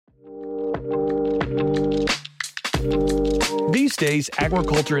days,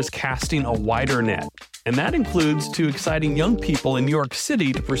 agriculture is casting a wider net, and that includes to exciting young people in New York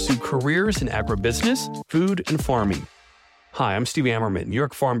City to pursue careers in agribusiness, food, and farming. Hi, I'm Steve Ammerman, New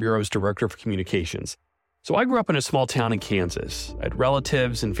York Farm Bureau's Director of Communications. So I grew up in a small town in Kansas. I had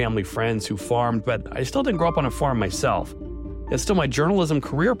relatives and family friends who farmed, but I still didn't grow up on a farm myself. Yet still, my journalism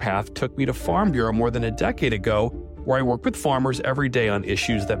career path took me to Farm Bureau more than a decade ago, where I work with farmers every day on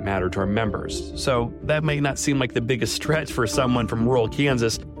issues that matter to our members. So that may not seem like the biggest stretch for someone from rural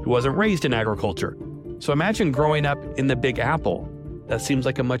Kansas who wasn't raised in agriculture. So imagine growing up in the Big Apple. That seems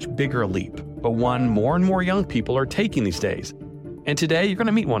like a much bigger leap, but one more and more young people are taking these days. And today, you're going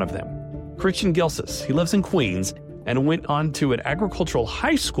to meet one of them. Cristian Gilcess. He lives in Queens and went on to an agricultural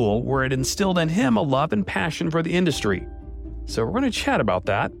high school where it instilled in him a love and passion for the industry. So we're going to chat about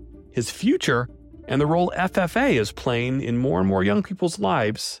that, his future, and the role FFA is playing in more and more young people's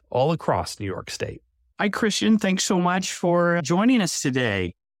lives all across New York State. Hi, Cristian. Thanks so much for joining us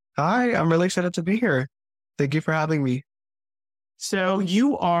today. Hi, I'm really excited to be here. Thank you for having me. So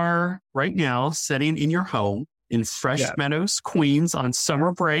you are right now sitting in your home in Fresh Meadows, Queens on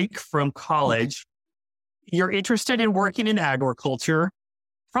summer break from college. You're interested in working in agriculture,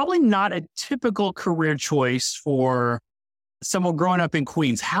 probably not a typical career choice for someone growing up in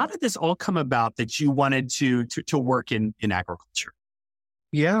Queens. How did this all come about that you wanted to work in agriculture?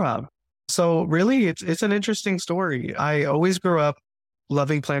 Yeah. So really, it's an interesting story. I always grew up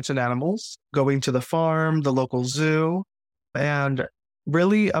loving plants and animals, going to the farm, the local zoo, and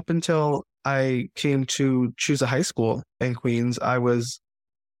really up until I came to choose a high school in Queens,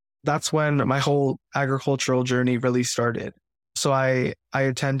 that's when my whole agricultural journey really started. So I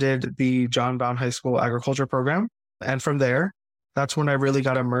attended the John Bowne High School agriculture program. And from there, that's when I really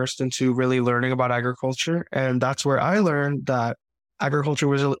got immersed into really learning about agriculture. And that's where I learned that agriculture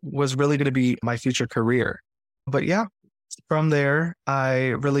was really going to be my future career. But yeah, from there, I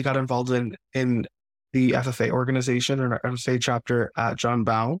really got involved in the FFA organization or FFA chapter at John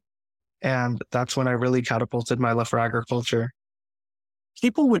Bowne. And that's when I really catapulted my love for agriculture.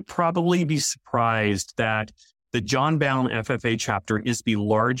 People would probably be surprised that the John Bowne FFA chapter is the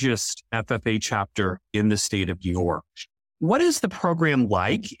largest FFA chapter in the state of New York. What is the program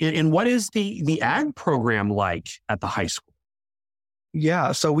like, and what is the ag program like at the high school?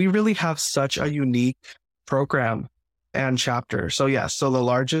 Yeah, so we really have such a unique program and chapter. So the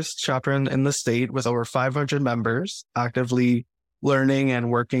largest chapter in the state with over 500 members actively learning and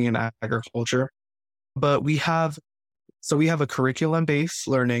working in agriculture. But we have a curriculum-based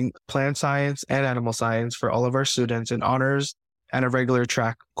learning, plant science and animal science for all of our students in honors and a regular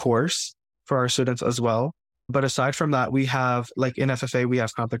track course for our students as well. But aside from that, we have, like in FFA, we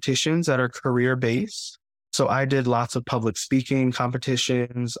have competitions that are career-based. So I did lots of public speaking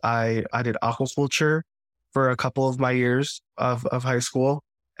competitions. I did aquaculture for a couple of my years of high school.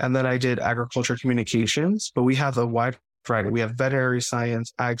 And then I did agriculture communications. But we have a wide variety. We have veterinary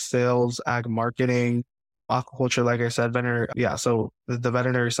science, ag sales, ag marketing, aquaculture, like I said, veterinary. Yeah, so the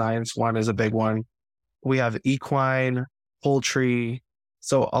veterinary science one is a big one. We have equine, poultry.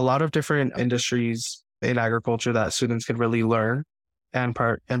 So a lot of different industries in agriculture that students can really learn and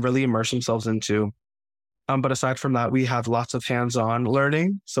really immerse themselves into. But aside from that, we have lots of hands-on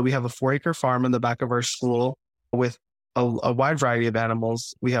learning. So we have a 4-acre farm in the back of our school with a wide variety of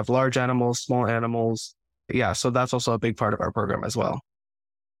animals. We have large animals, small animals. Yeah, so that's also a big part of our program as well.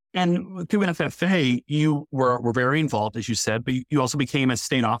 And through FFA, you were very involved, as you said, but you also became a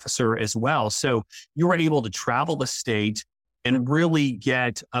state officer as well. So you were able to travel the state and really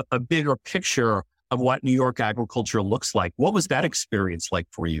get a bigger picture of what New York agriculture looks like. What was that experience like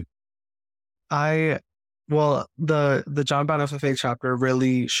for you? The John Bowne FFA chapter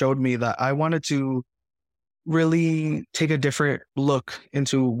really showed me that I wanted to really take a different look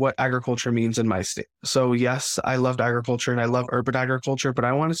into what agriculture means in my state. So yes, I loved agriculture and I love urban agriculture, but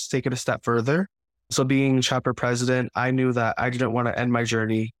I wanted to take it a step further. So being chapter president, I knew that I didn't want to end my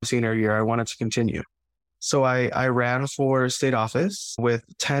journey senior year. I wanted to continue. So I ran for state office with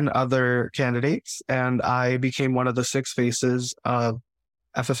 10 other candidates, and I became one of the 6 faces of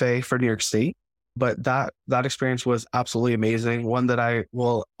FFA for New York State. But that experience was absolutely amazing, one that I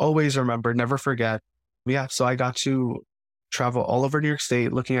will always remember, never forget. Yeah, so I got to travel all over New York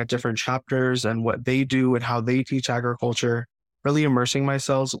State, looking at different chapters and what they do and how they teach agriculture, really immersing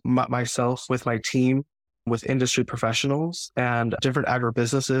myself with my team, with industry professionals and different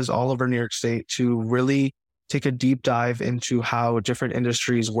agribusinesses all over New York State to really take a deep dive into how different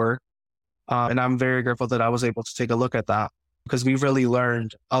industries work. And I'm very grateful that I was able to take a look at that, because we really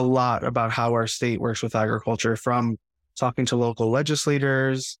learned a lot about how our state works with agriculture, from talking to local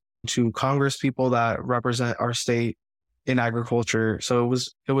legislators to Congress people that represent our state, in agriculture. So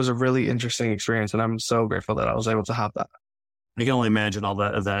it was a really interesting experience, and I'm so grateful that I was able to have that. I can only imagine all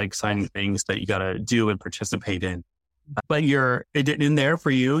the exciting things that you got to do and participate in. But you're in there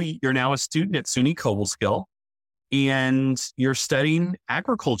for you. You're now a student at SUNY Cobleskill, and you're studying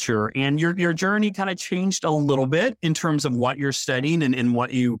agriculture, and your journey kind of changed a little bit in terms of what you're studying and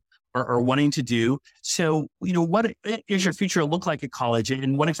what you are wanting to do. So, what is your future look like at college,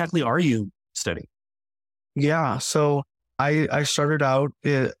 and what exactly are you studying? Yeah. So I started out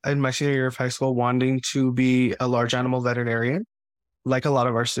in my senior year of high school wanting to be a large animal veterinarian, like a lot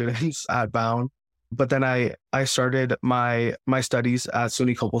of our students at Bound. But then I started my studies at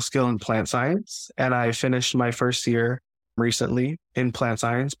SUNY Cobleskill in plant science, and I finished my first year recently in plant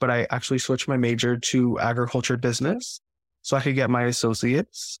science, but I actually switched my major to agriculture business so I could get my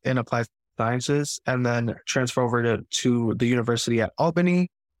associates in applied sciences and then transfer over to the university at Albany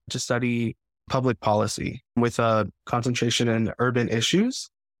to study public policy with a concentration in urban issues.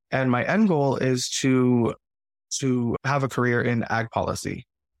 And my end goal is to have a career in ag policy,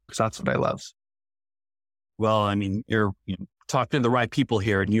 because that's what I love. Well, I mean, you're talking to the right people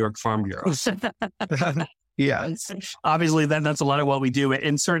here at New York Farm Bureau. Yeah. Obviously, that's a lot of what we do.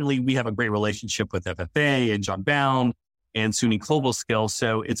 And certainly we have a great relationship with FFA and John Bound and SUNY Cobleskill.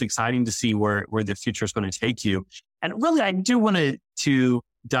 So it's exciting to see where the future is going to take you. And really, I do want to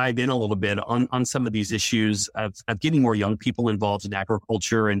dive in a little bit on some of these issues of getting more young people involved in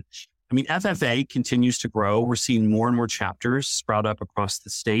agriculture. And I mean, FFA continues to grow. We're seeing more and more chapters sprout up across the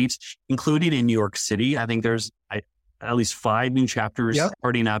state, including in New York City. I think there's at least 5 new chapters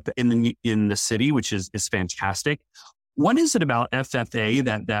starting up in the city, which is fantastic. What is it about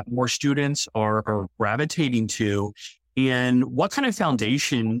FFA that more students are gravitating to? And what kind of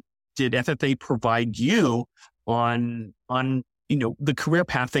foundation did FFA provide you on the career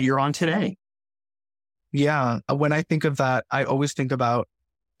path that you're on today? Yeah. When I think of that, I always think about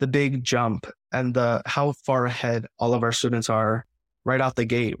the big jump and how far ahead all of our students are right out the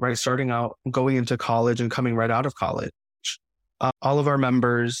gate, right? Starting out, going into college and coming right out of college. All of our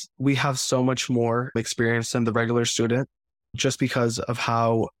members, we have so much more experience than the regular student just because of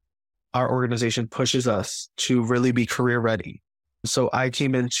how our organization pushes us to really be career ready. So I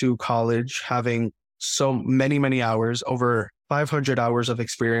came into college having so many hours, over 500 hours of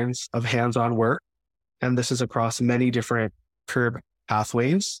experience of hands-on work. And this is across many different career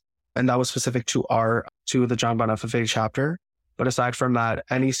pathways. And that was specific to the John Bound FFA chapter. But aside from that,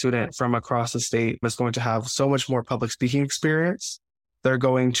 any student from across the state is going to have so much more public speaking experience. They're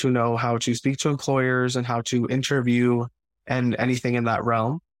going to know how to speak to employers and how to interview and anything in that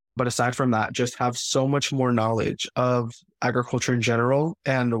realm. But aside from that, just have so much more knowledge of agriculture in general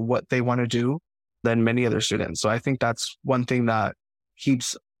and what they want to do than many other students. So I think that's one thing that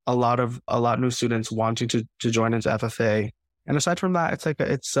keeps a lot of new students wanting to join into FFA. And aside from that,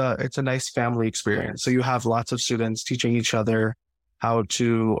 it's a nice family experience. So you have lots of students teaching each other how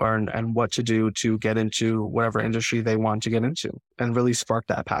to earn and what to do to get into whatever industry they want to get into and really spark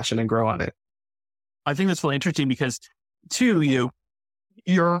that passion and grow on it. I think that's really interesting because too,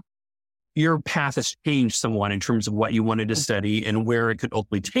 your path has changed somewhat in terms of what you wanted to study and where it could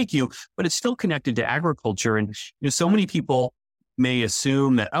ultimately take you, but it's still connected to agriculture. And so many people may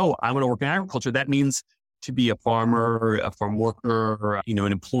assume that, oh, I want to work in agriculture. That means to be a farmer, a farm worker, or, an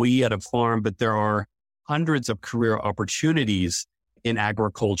employee at a farm, but there are hundreds of career opportunities in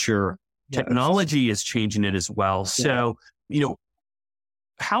agriculture. Yes. Technology is changing it as well. Yeah. So,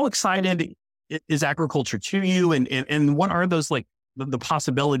 how excited is agriculture to you? And what are those the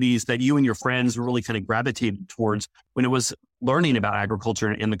possibilities that you and your friends really kind of gravitated towards when it was learning about agriculture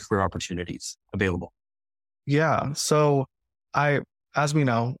and the career opportunities available? Yeah. So as we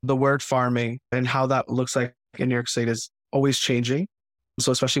know, the word farming and how that looks like in New York State is always changing.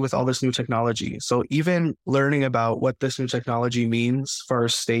 So especially with all this new technology. So even learning about what this new technology means for our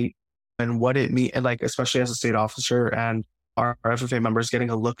state and what it means, and especially as a state officer and our FFA members getting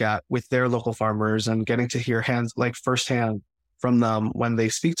a look at with their local farmers and getting to hear firsthand from them when they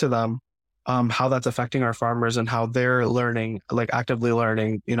speak to them, how that's affecting our farmers and how they're learning, actively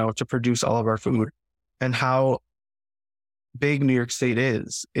learning, to produce all of our food, and how big New York State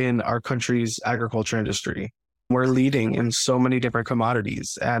is in our country's agriculture industry. We're leading in so many different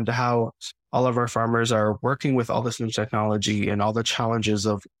commodities, and how all of our farmers are working with all this new technology and all the challenges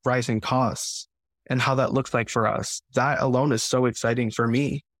of rising costs and how that looks like for us. That alone is so exciting for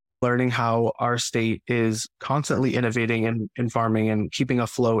me, learning how our state is constantly innovating in farming and keeping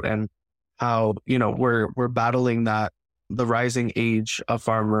afloat, and how, we're battling the rising age of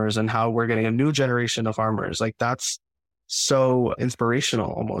farmers and how we're getting a new generation of farmers. That's so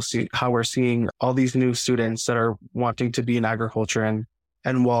inspirational almost, how we're seeing all these new students that are wanting to be in agriculture.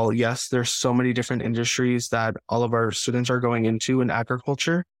 And while, yes, there's so many different industries that all of our students are going into in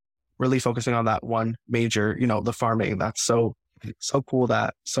agriculture, really focusing on that one major, the farming. That's so cool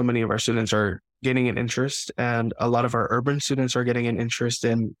that so many of our students are gaining an interest, and a lot of our urban students are getting an interest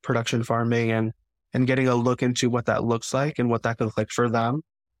in production farming and getting a look into what that looks like and what that could look like for them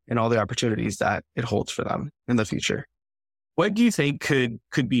and all the opportunities that it holds for them in the future. What do you think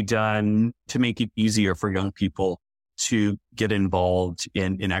could be done to make it easier for young people to get involved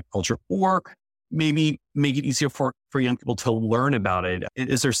in agriculture, or maybe make it easier for young people to learn about it?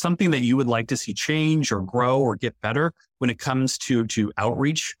 Is there something that you would like to see change or grow or get better when it comes to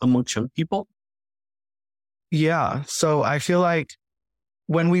outreach amongst young people? Yeah. So I feel like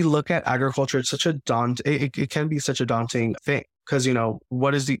when we look at agriculture, it's such a it can be such a daunting thing because,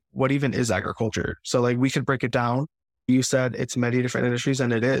 what even is agriculture? So like we could break it down. You said it's many different industries,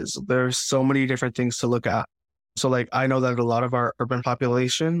 and it is. There's so many different things to look at. So like, I know that a lot of our urban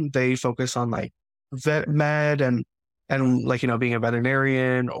population, they focus on like vet med and like, being a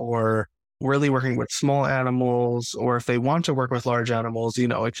veterinarian or really working with small animals, or if they want to work with large animals,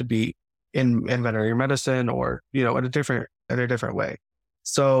 it could be in veterinary medicine or, in a different way.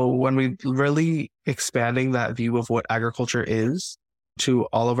 So when we really expanding that view of what agriculture is to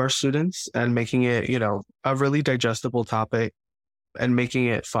all of our students and making it, a really digestible topic and making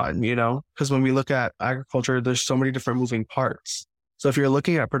it fun, because when we look at agriculture, there's so many different moving parts. So if you're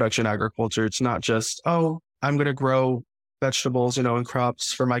looking at production agriculture, it's not just, oh, I'm going to grow vegetables, and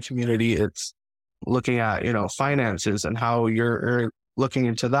crops for my community. It's looking at, finances and how you're looking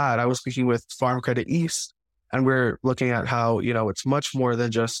into that. I was speaking with Farm Credit East, and we're looking at how, it's much more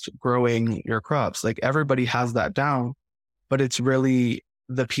than just growing your crops. Like everybody has that down, but it's really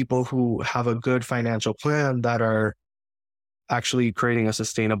the people who have a good financial plan that are actually creating a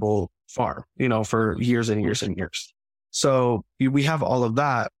sustainable farm, for years and years and years. So we have all of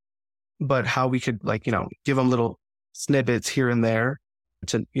that, but how we could give them little snippets here and there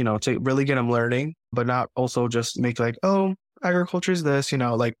to really get them learning, but not also just make like, oh, agriculture is this,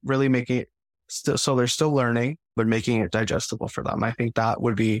 really making it so they're still learning, but making it digestible for them. I think that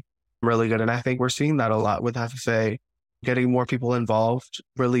would be really good. And I think we're seeing that a lot with FFA, getting more people involved,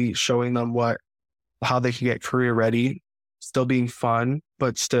 really showing them how they can get career ready, still being fun,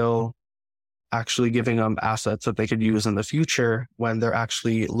 but still actually giving them assets that they could use in the future when they're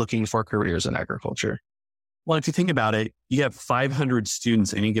actually looking for careers in agriculture. Well, if you think about it, you have 500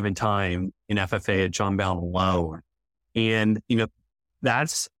 students at any given time in FFA at John Bowne alone. And,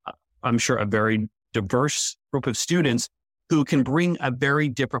 that's, I'm sure, a very diverse group of students who can bring a very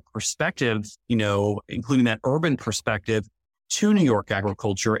different perspective, including that urban perspective to New York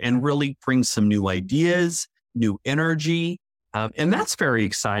agriculture and really bring some new ideas, new energy. And that's very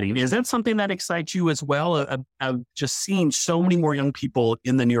exciting. Is that something that excites you as well? Of just seeing so many more young people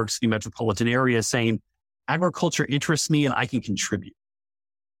in the New York City metropolitan area saying, agriculture interests me and I can contribute.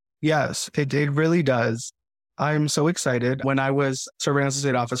 Yes, it really does. I'm so excited. When I was serving as a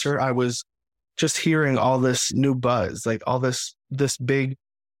state officer, I was just hearing all this new buzz, like all this big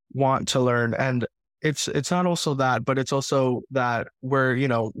want to learn. And it's not also that, but it's also that we're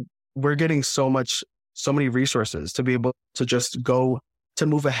getting so many resources to be able to just go to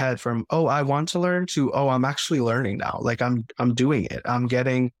move ahead from, oh, I want to learn to, oh, I'm actually learning now. Like I'm doing it. I'm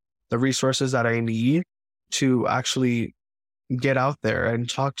getting the resources that I need to actually get out there and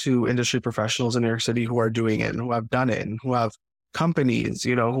talk to industry professionals in New York City who are doing it and who have done it and who have companies,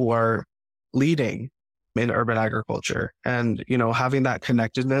 who are leading in urban agriculture and, having that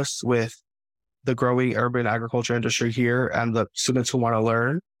connectedness with the growing urban agriculture industry here and the students who want to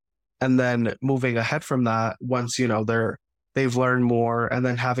learn. And then moving ahead from that, once, they've learned more, and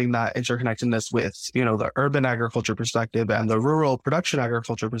then having that interconnectedness with, the urban agriculture perspective and the rural production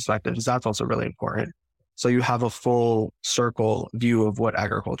agriculture perspective, that's also really important. So you have a full circle view of what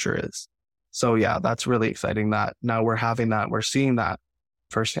agriculture is. So yeah, that's really exciting that now we're seeing that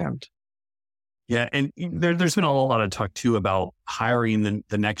firsthand. Yeah. And there's been a lot of talk too about hiring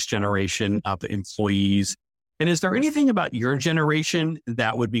the next generation of employees. And is there anything about your generation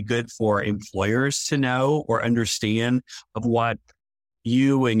that would be good for employers to know or understand of what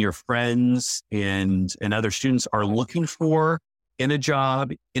you and your friends and other students are looking for in a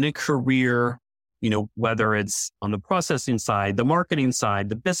job, in a career, whether it's on the processing side, the marketing side,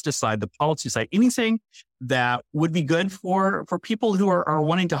 the business side, the policy side, anything that would be good for people who are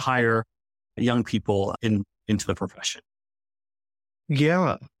wanting to hire young people into the profession?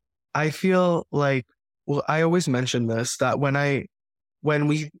 Yeah, I feel like, well, I always mention this, that when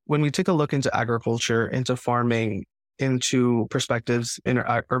we take a look into agriculture, into farming, into perspectives in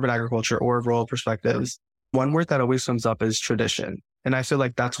urban agriculture or rural perspectives, one word that always comes up is tradition. And I feel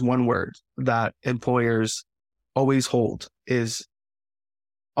like that's one word that employers always hold is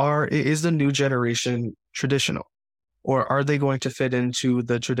the new generation traditional? Or are they going to fit into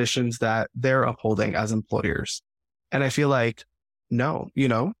the traditions that they're upholding as employers? And I feel like, no,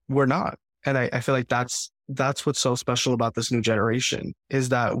 we're not. And I feel like that's what's so special about this new generation is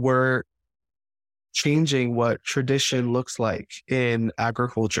that we're changing what tradition looks like in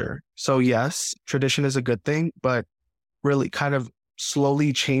agriculture. So yes, tradition is a good thing, but really kind of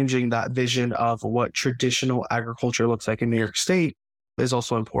slowly changing that vision of what traditional agriculture looks like in New York State is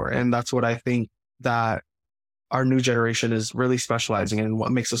also important. And that's what I think that our new generation is really specializing in.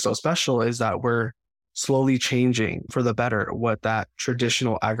 What makes us so special is that we're slowly changing for the better what that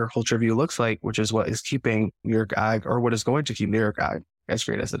traditional agriculture view looks like, which is what is keeping New York Ag, or what is going to keep New York Ag as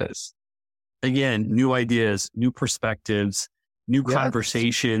great as it is. Again, new ideas, new perspectives, new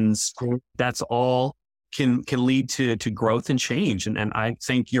conversations. That's all can lead to growth and change. And I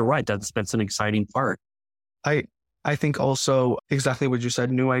think you're right. That's an exciting part. I think also exactly what you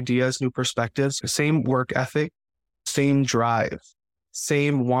said, new ideas, new perspectives, same work ethic, same drive,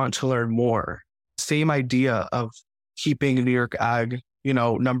 same want to learn more, same idea of keeping New York Ag,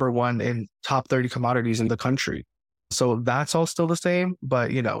 number one in top 30 commodities in the country. So that's all still the same,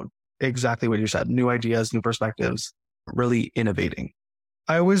 but exactly what you said, new ideas, new perspectives, really innovating.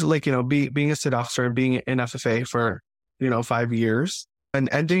 I always like, being a state officer and being in FFA for, 5 years and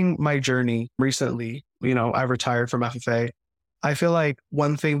ending my journey recently, I retired from FFA. I feel like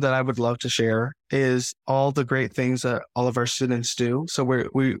one thing that I would love to share is all the great things that all of our students do. So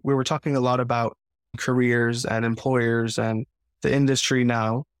we were talking a lot about careers and employers and the industry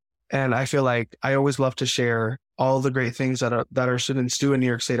now. And I feel like I always love to share all the great things that our students do in New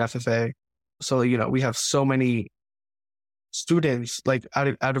York State FFA. So, we have so many students like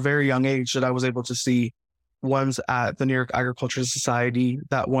at a very young age that I was able to see. One's at the New York Agricultural Society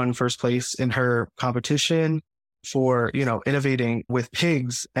that won first place in her competition for, innovating with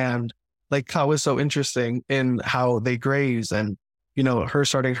pigs. And like that was so interesting in how they graze and, her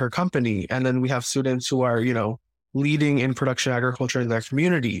starting her company. And then we have students who are, leading in production agriculture in their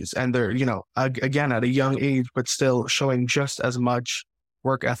communities. And they're, again, at a young age, but still showing just as much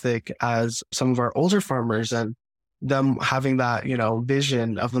work ethic as some of our older farmers, and them having that,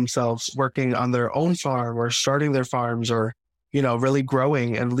 vision of themselves working on their own farm or starting their farms or, really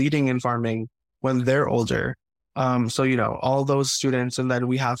growing and leading in farming when they're older. So, all those students. And then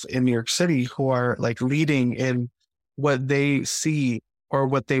we have in New York City who are like leading in what they see or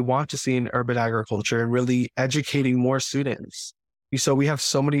what they want to see in urban agriculture and really educating more students. So we have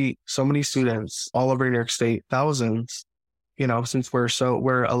so many students all over New York State, thousands, since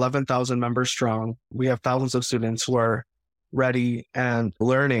we're 11,000 members strong, we have thousands of students who are ready and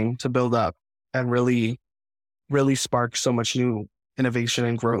learning to build up and really, really spark so much new innovation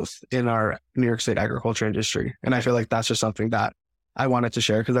and growth in our New York State agriculture industry. And I feel like that's just something that I wanted to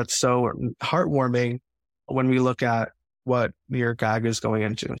share because that's so heartwarming when we look at what New York Ag is going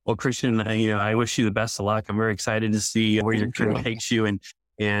into. Well, Cristian, I wish you the best of luck. I'm very excited to see where your career takes you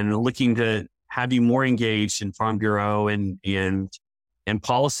and looking to have you more engaged in Farm Bureau and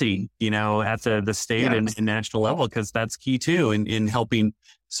policy, at the state and national level, because that's key too in helping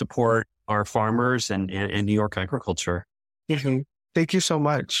support our farmers and New York agriculture. Mm-hmm. Thank you so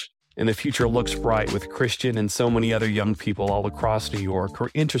much. And the future looks bright with Cristian and so many other young people all across New York who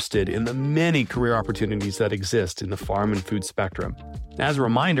are interested in the many career opportunities that exist in the farm and food spectrum. As a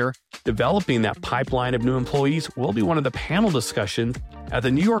reminder, developing that pipeline of new employees will be one of the panel discussions at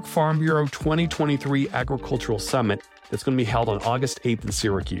the New York Farm Bureau 2023 Agricultural Summit that's going to be held on August 8th in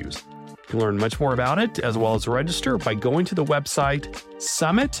Syracuse. You can learn much more about it as well as register by going to the website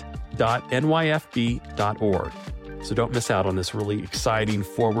summit.nyfb.org. So don't miss out on this really exciting,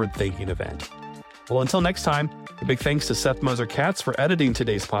 forward-thinking event. Well, until next time, a big thanks to Seth Moser-Katz for editing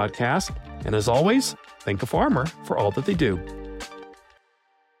today's podcast. And as always, thank a farmer for all that they do.